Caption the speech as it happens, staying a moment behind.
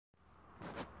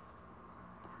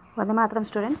Vande Mataram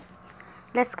students.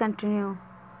 Let's continue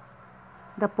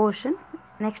the portion.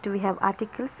 Next we have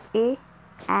articles a,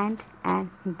 and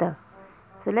the.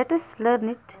 So let us learn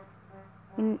it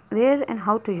in where and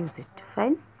how to use it.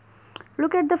 Fine.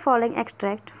 Look at the following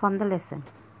extract from the lesson.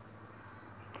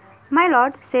 My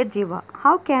lord, said Jiva,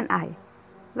 how can I?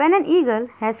 When an eagle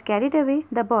has carried away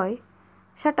the boy,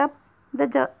 shut up, the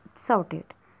judge shouted.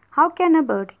 How can a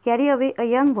bird carry away a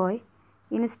young boy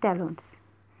in his talons?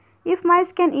 If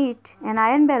mice can eat an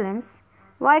iron balance,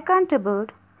 why can't a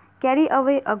bird carry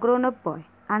away a grown-up boy?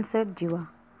 Answered Jiva.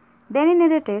 Then he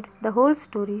narrated the whole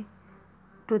story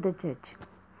to the judge.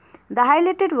 The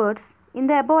highlighted words in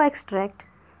the above extract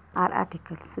are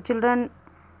articles. So children,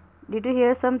 did you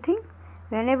hear something?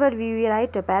 Whenever we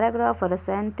write a paragraph or a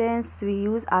sentence, we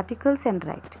use articles and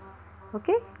write.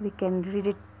 Okay, we can read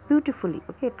it beautifully.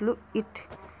 Okay,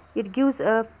 it gives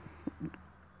a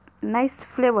nice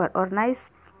flavor or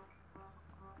nice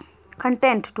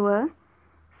content to a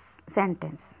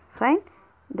sentence. Fine.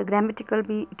 The grammatical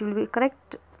it will be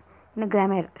correct in a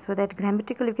grammar, so that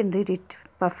grammatical you can read it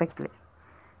perfectly.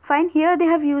 Fine. Here they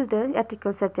have used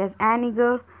articles such as an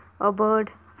eagle, a bird.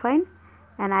 Fine.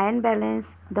 An iron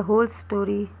balance, the whole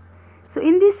story. So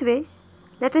in this way,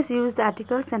 let us use the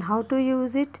articles, and how to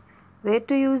use it, where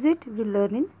to use it, we will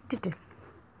learn in detail.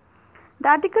 The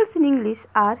articles in English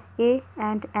are a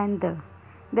and the.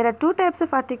 There are two types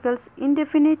of articles,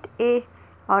 indefinite a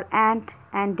or and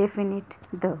definite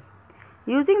the.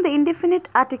 Using the indefinite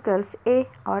articles a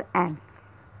or an,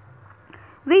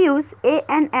 we use a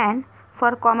and an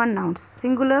for common nouns,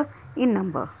 singular in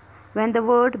number. When the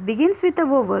word begins with a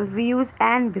vowel, we use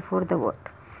an before the word.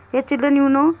 Here children, you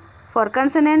know, for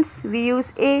consonants we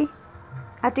use a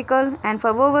article, and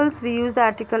for vowels we use the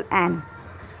article an.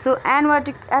 So an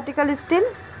article is still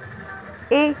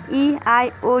a, e,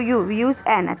 I, o, u. We use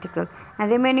an article,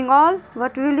 and remaining all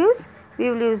what we will use?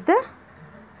 We will use the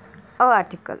a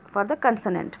article for the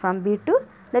consonant from B to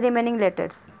the remaining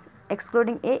letters.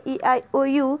 Excluding a, e, I, o,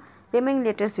 u, remaining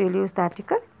letters we will use the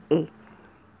article a.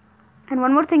 And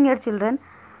one more thing here children,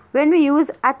 when we use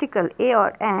article a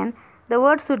or an, the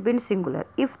word should be in singular.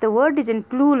 If the word is in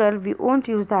plural, we won't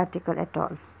use the article at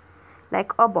all.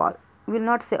 Like a ball, we will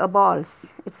not say a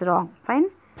balls, it's wrong. Fine.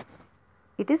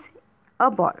 It is a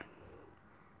ball.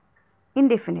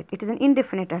 Indefinite, it is an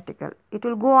indefinite article. It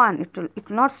will go on, it will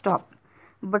not stop.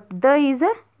 But the is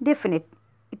a definite.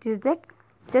 It is like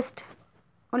just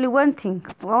only one thing,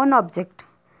 one object,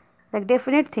 like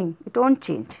definite thing, it won't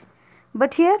change.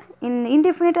 But here in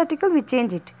indefinite article we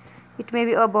change it. It may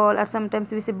be a ball, or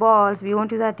sometimes we say balls, we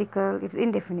won't use article, it's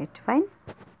indefinite. Fine.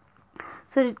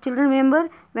 So children, remember,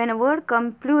 when a word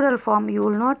comes plural form, you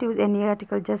will not use any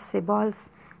article, just say balls,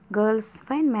 girls,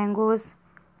 fine, mangoes,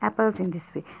 apples, in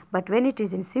this way. But when it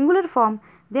is in singular form,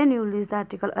 then you will use the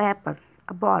article a apple,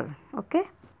 a ball. Okay.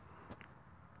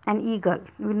 An eagle,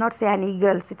 we will not say an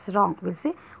eagles, it's wrong, we will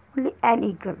say only an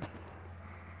eagle.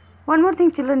 One more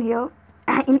thing children, here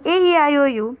in a, e, I, o,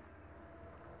 u,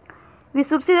 we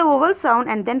should see the vowel sound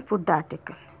and then put the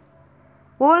article.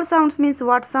 Vowel sounds means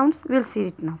what sounds? We will see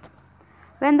it now.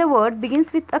 When the word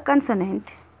begins with a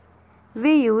consonant,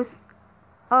 we use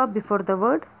a before the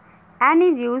word. An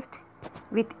is used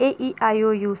with a, e, I,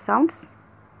 o, u sounds.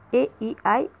 A, e,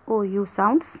 I, o, u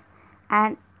sounds.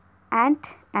 And ant,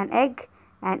 an egg,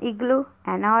 an igloo,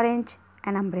 an orange,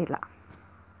 an umbrella.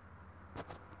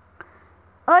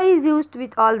 A is used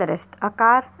with all the rest, a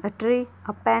car, a tree,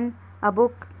 a pen, a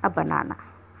book, a banana.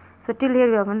 So till here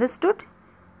you have understood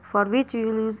for which you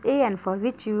will use a and for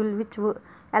which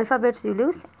alphabets you will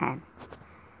use an.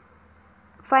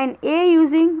 Fine. A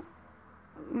using,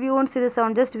 we won't see the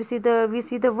sound, just we see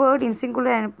the word in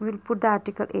singular and we will put the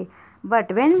article a.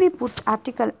 But when we put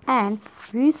article an,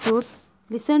 we should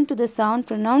listen to the sound,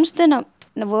 pronounce the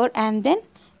word, and then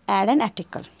add an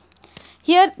article.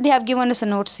 Here they have given us a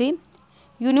note. See,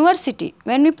 university.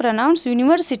 When we pronounce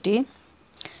university,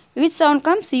 which sound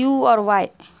comes? U or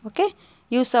Y. Okay.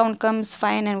 U sound comes,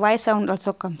 fine, and Y sound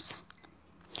also comes.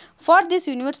 For this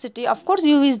university, of course,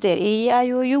 U is there. A, E,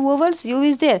 I, O, U vowels, U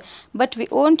is there. But we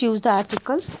won't use the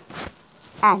article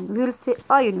and. We will say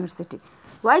a university.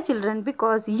 Why children?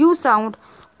 Because U sound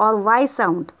or Y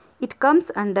sound, it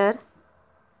comes under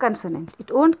consonant.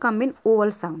 It won't come in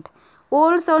vowel sound.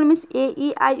 Vowel sound means A,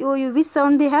 E, I, O, U. Which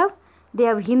sound they have? They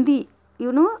have Hindi.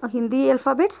 You know, Hindi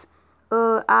alphabets.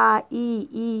 A,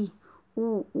 E,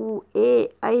 U, A,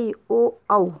 I, O,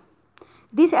 Au.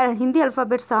 These Hindi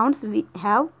alphabet sounds we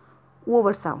have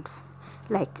vowel sounds.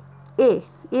 Like A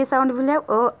sound will have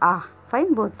A.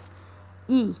 Fine, both.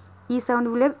 E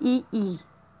sound will have E.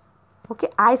 Okay,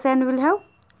 I sound will have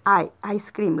I, ice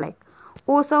cream, like.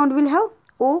 O sound will have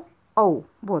O, O,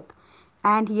 both.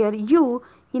 And here U,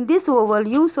 in this vowel,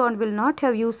 U sound will not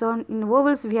have U sound. In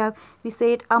vowels we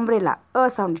say it umbrella, A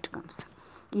sound it comes.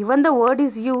 Even the word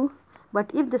is U, but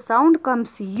if the sound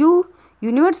comes U,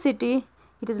 university,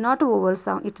 it is not a vowel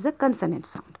sound, it is a consonant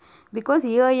sound. Because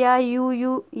ya, ya,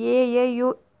 you, ye,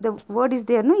 you, the word is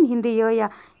there, no, in Hindi, ya, ya,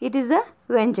 it is a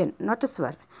vyanjan, not a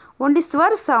swar. Only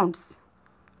swar sounds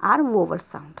are vowel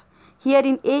sound. Here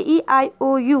in A, E, I,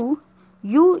 O,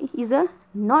 U is a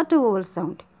not a vowel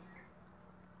sound.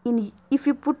 If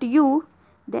you put U,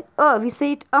 then we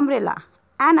say it umbrella,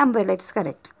 an umbrella, it's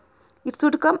correct. It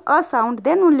should come a sound,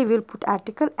 then only we will put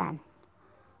article an.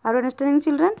 Are you understanding,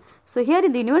 children? So here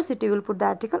in the university we will put the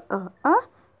article a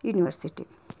university.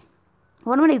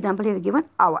 One more example here given,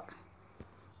 hour.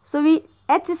 So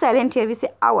H is silent here, we say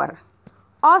hour.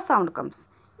 O sound comes.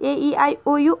 A, E, I,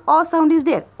 O, U, O sound is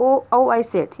there. O I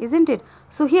said, isn't it?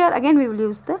 So here again we will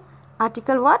use the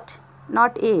article what?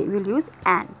 Not A, we will use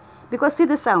an. Because see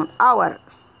the sound, hour.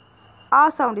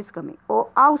 A sound is coming. O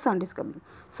sound is coming.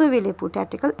 So we will put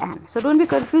article an. So don't be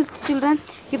confused, children.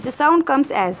 If the sound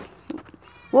comes as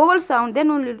vowel sound,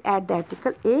 then only add the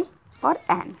article A or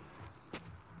an.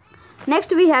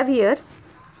 Next we have here,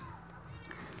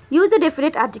 use the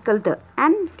definite article the.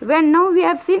 And when now we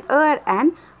have seen a or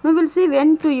an, now we will see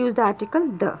when to use the article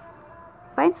the.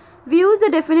 Fine. We use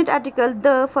the definite article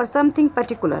the for something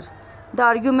particular. The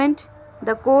argument,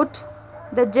 the quote,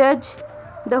 the judge,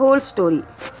 the whole story.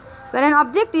 When an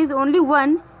object is only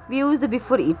one, we use the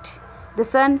before it. The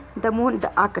sun, the moon,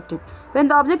 the archetype. When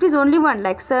the object is only one,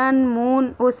 like sun,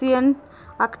 moon, ocean,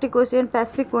 Arctic Ocean,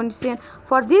 Pacific Ocean,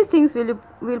 for these things we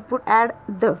will put add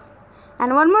the.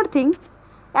 And one more thing,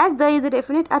 as the is a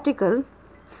definite article,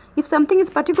 if something is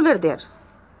particular there,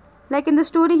 like in the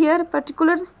story here,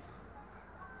 particular,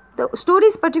 the story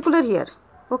is particular here,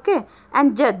 okay,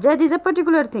 and judge is a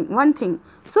particular thing, one thing.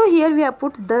 So here we have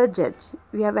put the judge.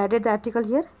 We have added the article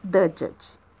here, the judge,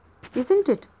 isn't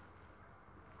it?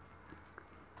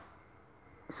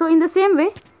 So in the same way,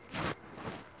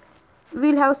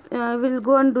 we'll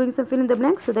go on doing some fill in the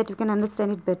blanks so that you can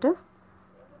understand it better.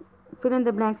 Fill in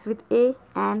the blanks with a,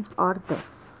 an, or the.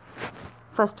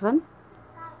 First one,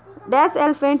 dash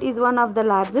elephant is one of the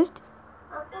largest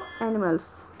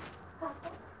animals.